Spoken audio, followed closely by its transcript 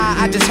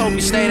I just hope you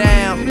stay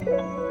down.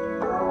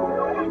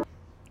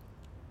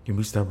 Can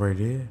we stop right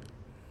there?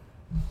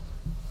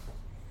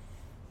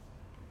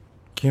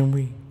 Can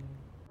we?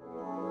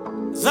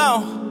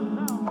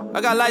 Zone.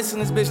 I got lights in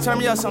this bitch. Turn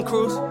me up some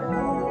Cruz.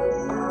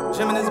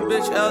 Jim in this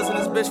bitch, L's in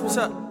this bitch. What's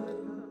up?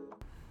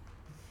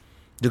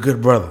 The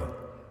good brother.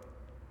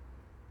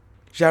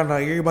 Shout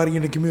out everybody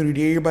in the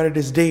community, everybody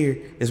that's there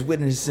is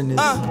witnessing this.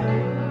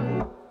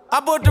 I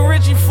bought the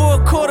Richie for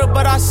 $0.25,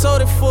 but I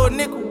sold it for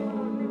 $0.05.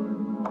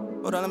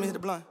 Hold on, let me hit the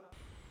blunt.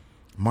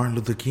 Martin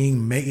Luther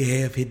King may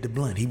have hit the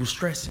blunt. He was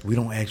stressing. We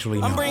don't actually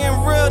know. I'm bringing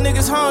real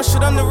niggas home.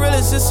 Shit, I'm the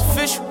realest. It's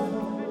official.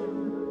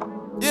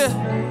 Yeah.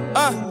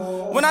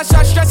 When I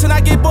start stressing,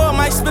 I get bored.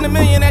 Might spend $1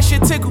 million. That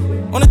shit tickle.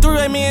 On the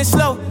three-way, me and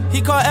Slow.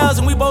 He called L's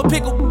and we both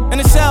pickle in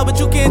the cell, but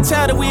you can't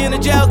tell that we in the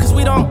jail, cause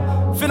we don't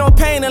feel no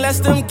pain unless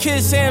them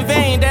kids say in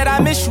vain that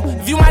I miss you.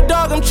 If you my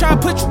dog, I'm trying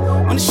to put you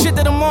on the shit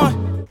that I'm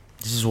on.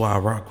 This is why I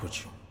rock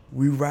with you.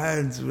 We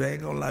riding, so I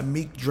ain't gonna lie.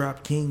 Meek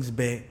dropped King's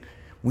back.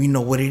 We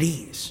know what it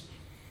is.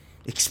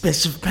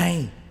 Expensive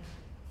pain.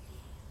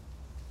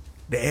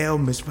 The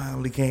album has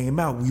finally came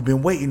out. We've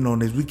been waiting on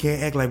this. We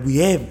can't act like we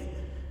haven't.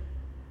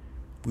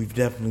 We've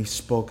definitely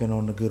spoken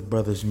on the good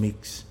brothers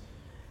Meek's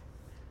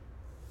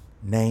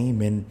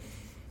name, and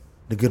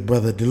the good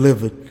brother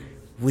delivered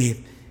with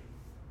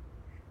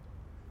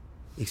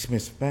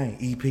Expensive Pain,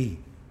 EP.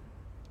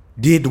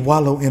 Did the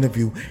Wallow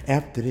interview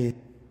after that.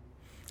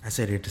 I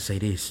said it to say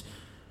this.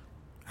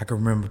 I can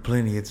remember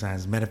plenty of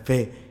times. Matter of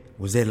fact,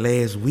 was that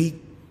last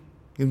week?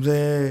 You know what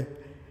I'm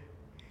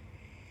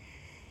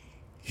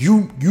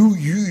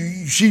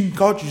saying? She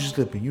caught you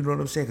slipping. You know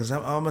what I'm saying? Because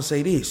I'm going to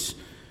say this.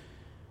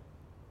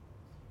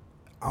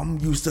 I'm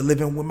used to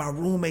living with my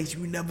roommates.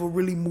 You never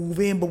really move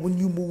in, but when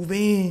you move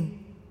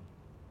in,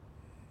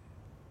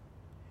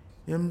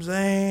 you know what I'm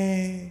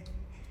saying?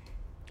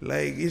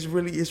 Like, it's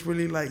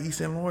really like East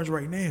St. Lawrence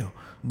right now.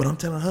 But I'm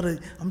telling her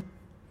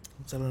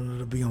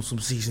to be on some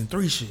season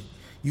 3 shit.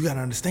 You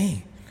gotta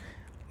understand.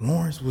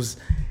 Lawrence was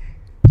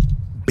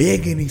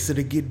begging Issa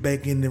to get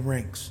back in the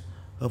ranks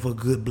of her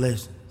good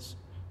blessings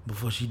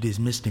before she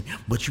dismissed him.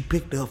 But you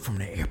picked her up from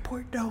the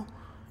airport though.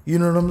 You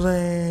know what I'm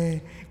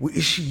saying?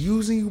 Is she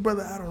using you,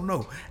 brother? I don't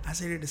know. I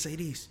say that to say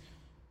this.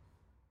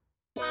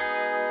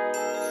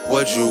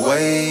 Would you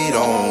wait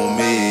on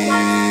me?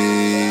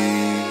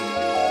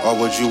 Or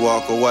would you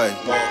walk away?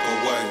 Walk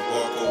away,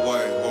 walk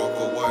away, walk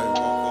away,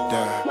 walk away.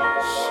 Damn.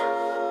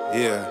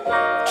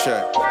 Yeah,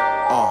 check.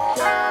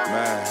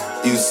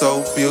 Man. You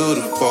so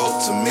beautiful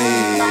to me.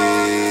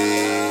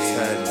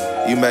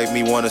 You make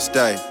me wanna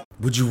stay.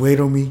 Would you wait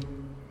on me?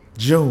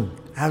 June,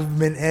 I've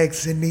been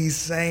asking these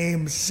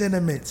same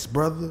sentiments,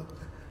 brother.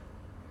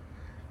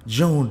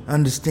 June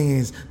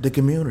understands the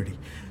community.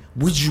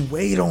 Would you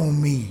wait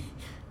on me?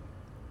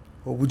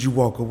 Or would you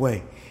walk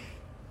away?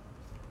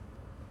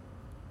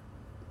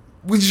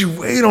 Would you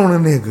wait on a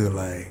nigga,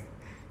 like?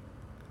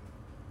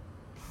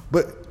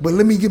 But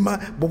let me get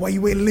but while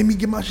you waiting, let me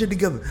get my shit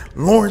together.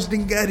 Lawrence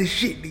didn't got his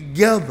shit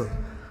together.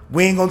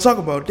 We ain't gonna talk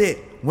about that.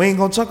 We ain't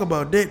gonna talk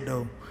about that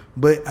though.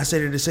 But I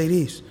said it to say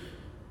this.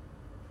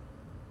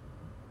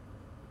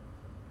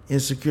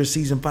 Insecure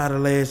season 5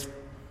 of last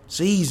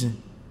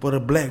season for the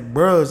black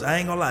bros. I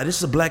ain't gonna lie, this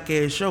is a black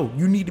ass show.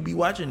 You need to be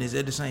watching this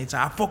at the same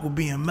time. I fuck with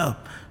BMF.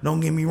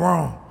 Don't get me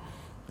wrong.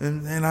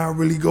 And I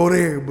really go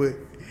there, but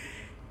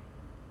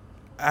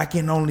I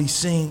can only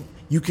sing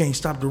You Can't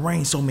Stop the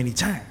Rain so many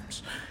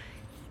times.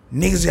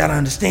 Niggas gotta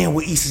understand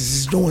what Issa's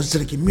is doing to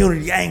the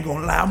community. I ain't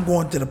gonna lie, I'm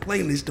going to the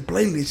playlist. The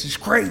playlist is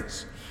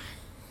crazy.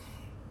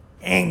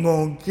 Ain't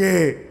gonna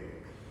care.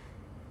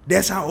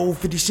 That's how old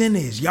 50 Cent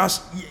is.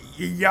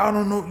 Y'all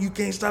don't know You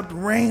Can't Stop the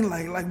Rain?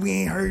 Like we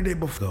ain't heard that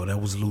before.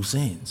 That was loose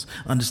ends.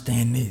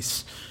 Understand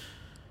this.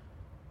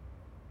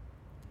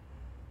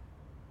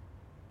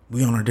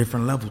 We on a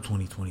different level,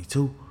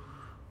 2022.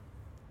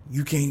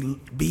 You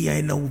can't be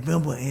in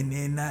November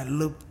and not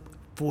look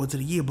forward to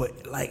the year.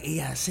 But like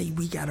AI say,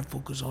 we gotta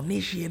focus on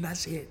this year, and I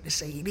said to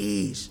say it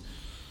is.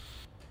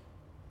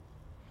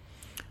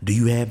 Do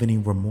you have any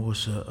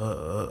remorse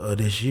of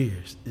this year?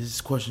 This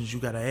is questions you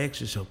gotta ask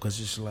yourself, because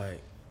it's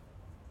like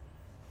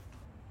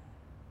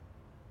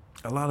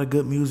a lot of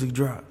good music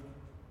dropped.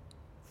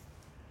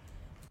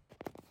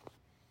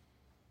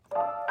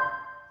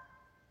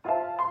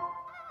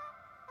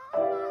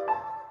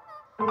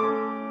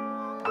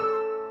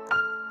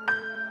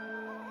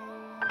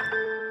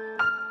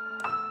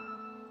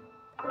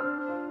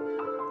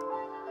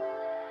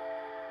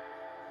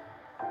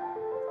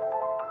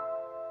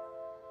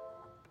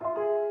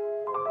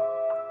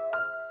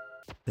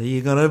 So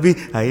you gonna be,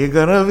 how you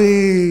gonna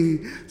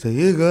be? So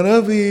you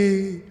gonna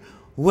be,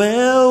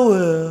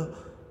 well.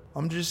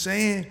 I'm just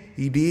saying,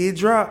 he did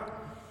drop.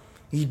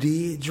 He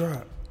did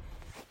drop.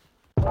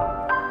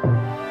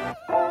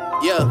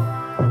 Yeah.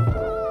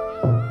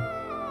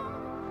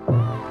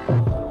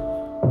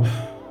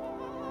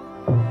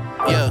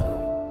 Yeah.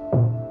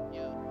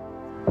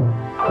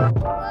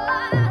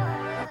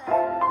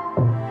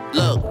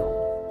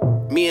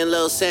 Look, me and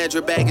Lil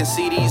Sandra bagging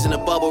CDs in a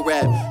bubble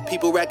wrap.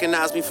 People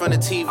recognize me from the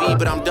TV,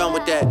 but I'm done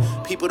with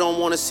that. People don't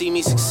wanna see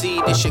me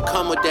succeed, this shit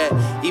come with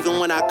that. Even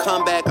when I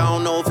come back, I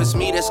don't know if it's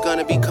me that's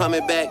gonna be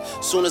coming back.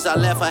 Soon as I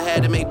left, I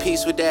had to make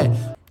peace with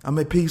that. I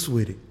made peace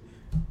with it.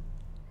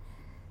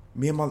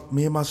 Me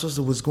and my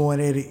sister was going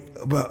at it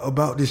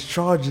about this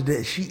charger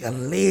that she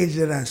alleged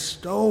that I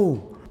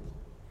stole.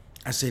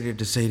 I said it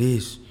to say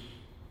this.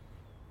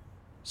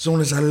 Soon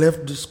as I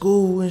left the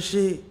school and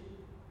shit,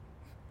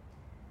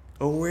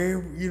 or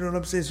wherever, you know what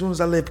I'm saying? As soon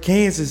as I left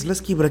Kansas, let's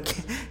keep it a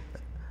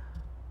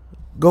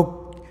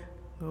go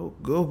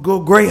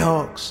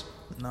Greyhawks.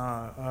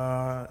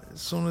 As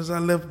soon as I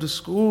left the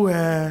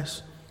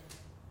schoolhouse,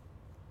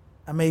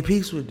 I made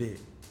peace with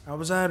it. I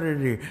was out of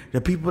there.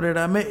 The people that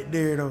I met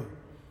there, though,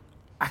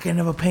 I can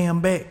never pay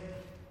them back.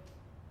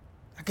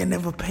 I can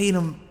never pay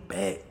them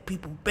back,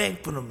 people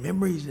back for the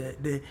memories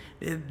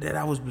that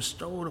I was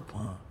bestowed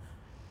upon.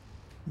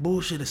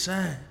 Bullshit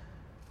aside,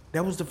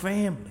 that was the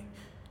family.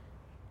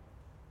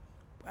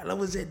 While I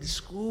was at the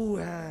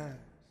schoolhouse.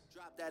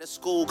 Dropped out of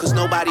school cause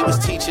nobody was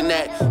teaching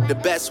that. The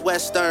best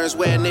westerns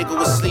where a nigga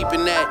was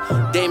sleeping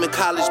at. Damon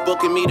College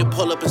booking me to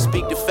pull up and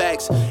speak the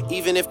facts.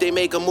 Even if they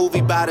make a movie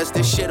about us,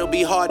 this shit'll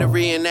be hard to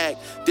reenact.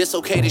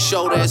 Dislocated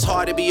shoulder, it's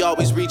hard to be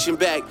always reaching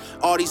back.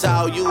 All these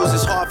IOUs,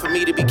 it's hard for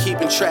me to be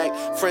keeping track.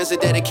 Friends are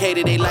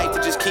dedicated they life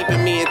to just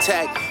keeping me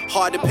intact.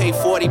 Hard to pay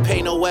 40,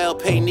 pay Noel,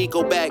 pay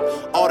Nico back.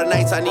 All the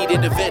nights I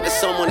needed to vent to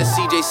someone and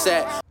CJ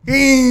sat.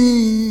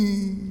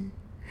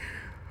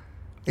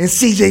 And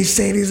CJ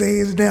sat his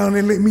ass down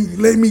and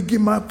let me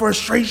get my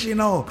frustration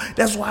off.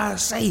 That's why I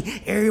say,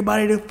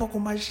 everybody that fuck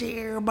with my shit,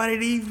 everybody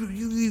that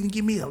you even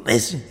give me a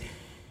listen.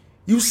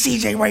 You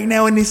CJ right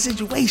now in this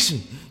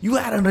situation. You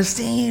gotta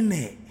understand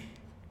that.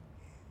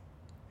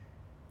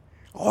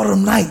 All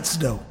them nights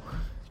though.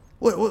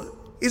 What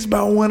it's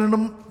about one of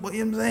them, what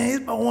you know what I'm saying?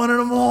 It's about 1 in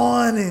the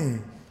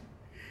morning.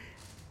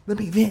 Let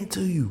me vent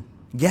to you,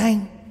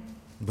 gang.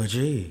 But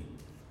yeah,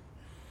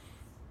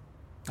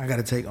 I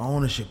gotta take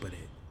ownership of it.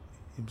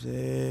 You know what I'm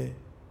saying?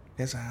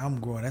 That's how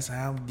I'm growing. That's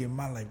how I'm getting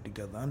my life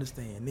together.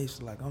 Understand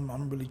this? Like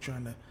I'm really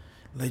trying to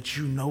let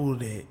you know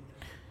that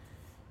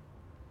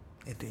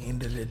at the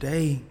end of the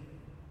day,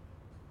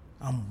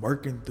 I'm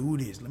working through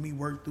this. Let me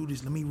work through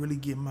this. Let me really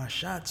get my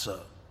shots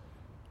up.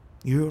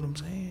 You hear what I'm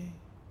saying?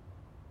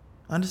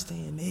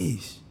 Understand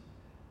this.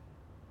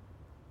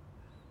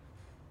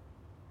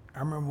 I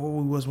remember where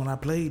we was when I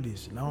played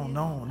this. No. You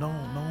know what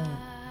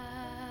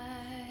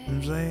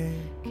I'm saying?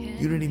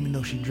 You didn't even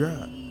know she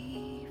dropped.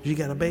 She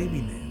got a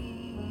baby now.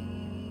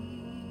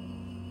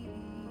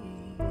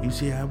 You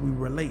see how we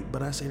relate,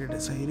 but I say that to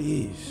say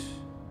this.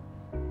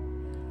 I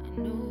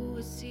know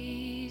it's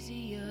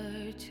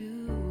easier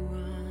to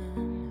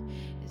run.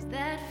 Is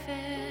that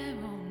fair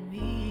on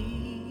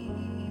me?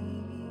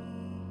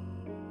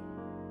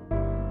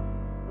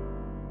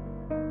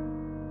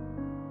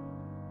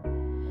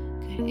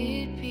 Could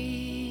it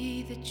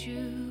be that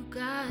you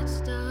got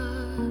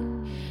stuck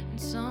in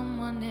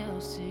someone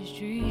else's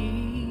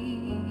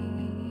dream?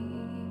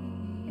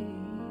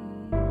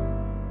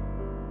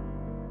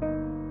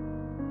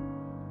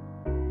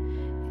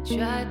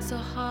 Tried so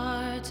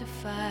hard to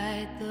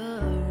fight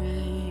the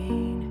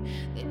rain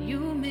that you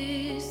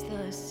missed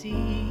the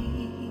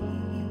sea.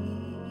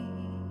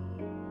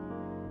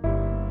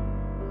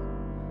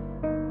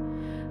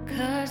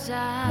 'Cause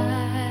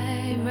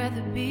I'd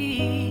rather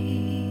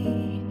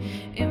be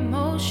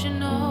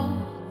emotional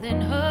than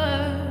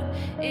hurt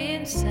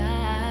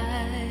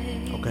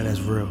inside. Okay,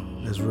 that's real.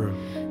 That's real.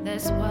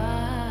 That's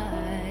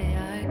why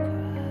I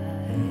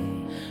cry.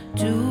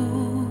 Do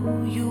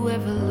you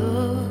ever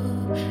look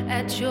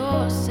at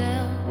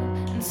yourself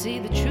and see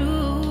the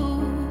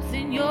truth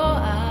in your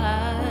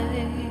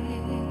eyes?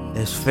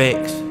 That's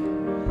facts.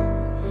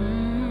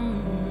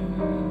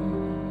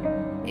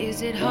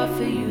 Is it hard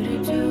for you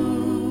to do?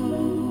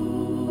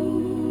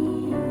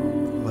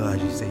 Well, I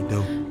just say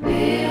do.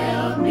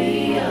 Build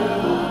me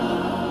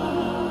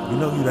up. You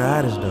know you the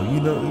hottest though. You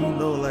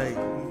know, like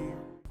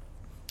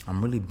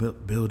I'm really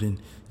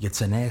building your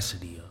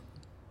tenacity up.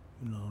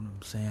 You know what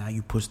I'm saying? How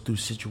you push through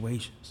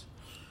situations.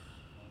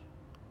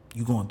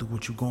 You going through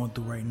what you going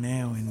through right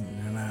now,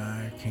 and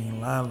I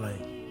can't lie,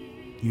 like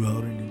you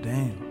holding it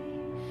down.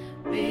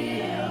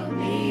 Build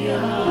me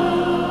up.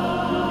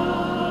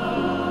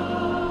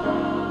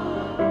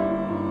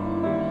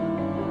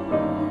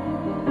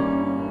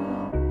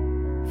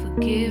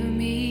 Forgive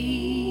me,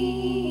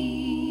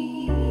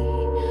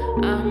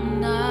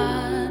 I'm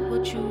not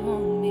what you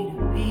want me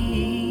to be.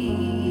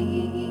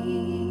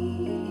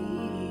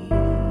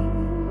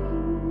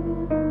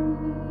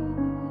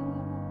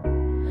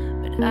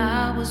 But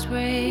I was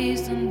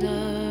raised under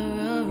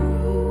a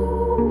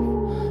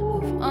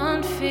roof of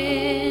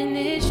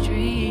unfinished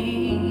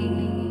dreams.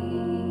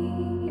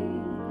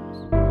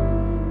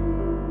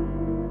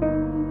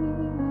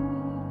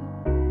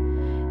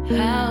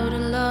 How to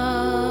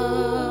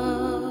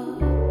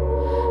love,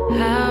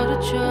 how to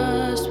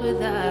trust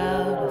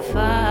without a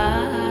fight.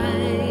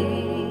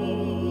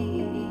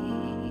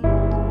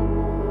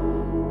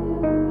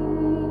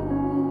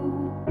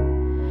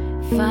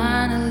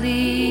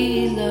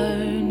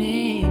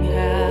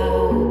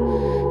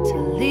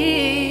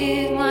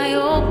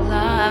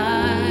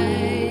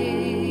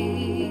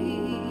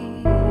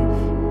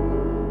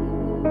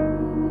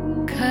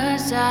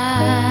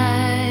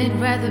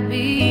 rather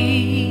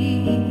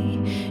be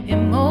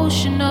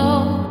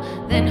emotional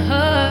than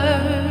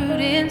hurt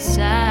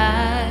inside.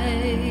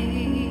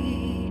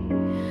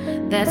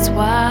 That's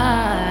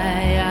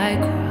why I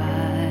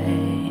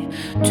cry.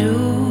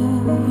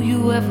 Do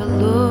you ever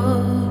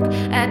look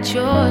at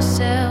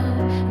yourself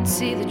and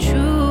see the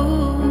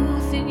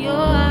truth in your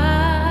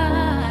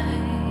eyes?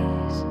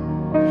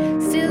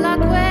 Still I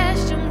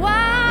question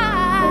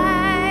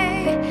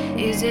why.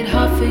 Is it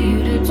hard for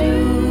you to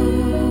do?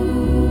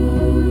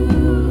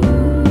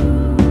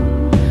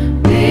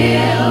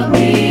 Build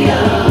me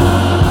up.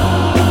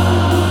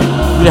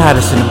 You know how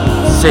to sit.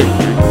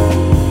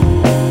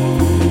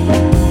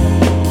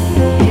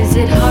 Is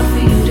it hard for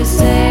you to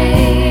say?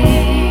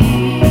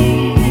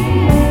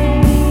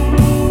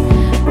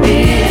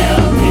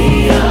 Build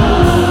me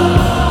up.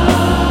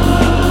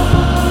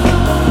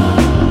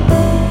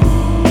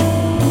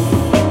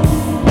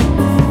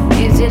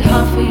 Is it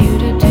hard for you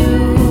to do?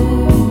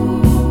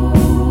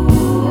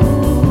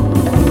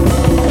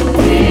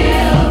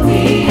 Build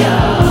me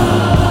up.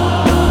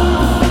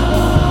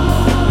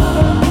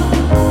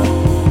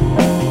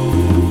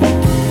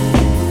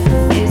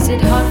 Is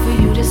it hard for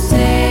you to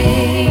say?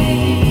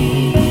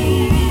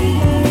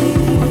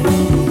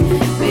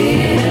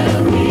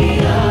 Build me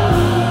up.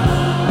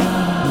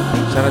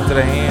 Shout out to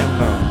the ham.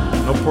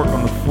 No pork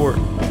on the fork.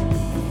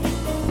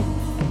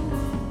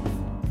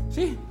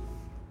 See?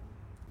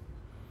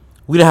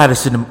 We know how to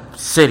sitting,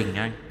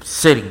 gang.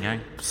 Sitting, gang.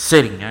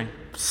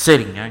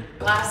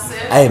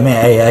 Hey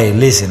man, hey,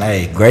 listen,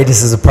 hey,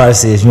 greatness is a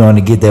process. You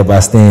only get there by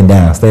staying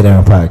down. Stay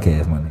down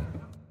podcast, my nigga.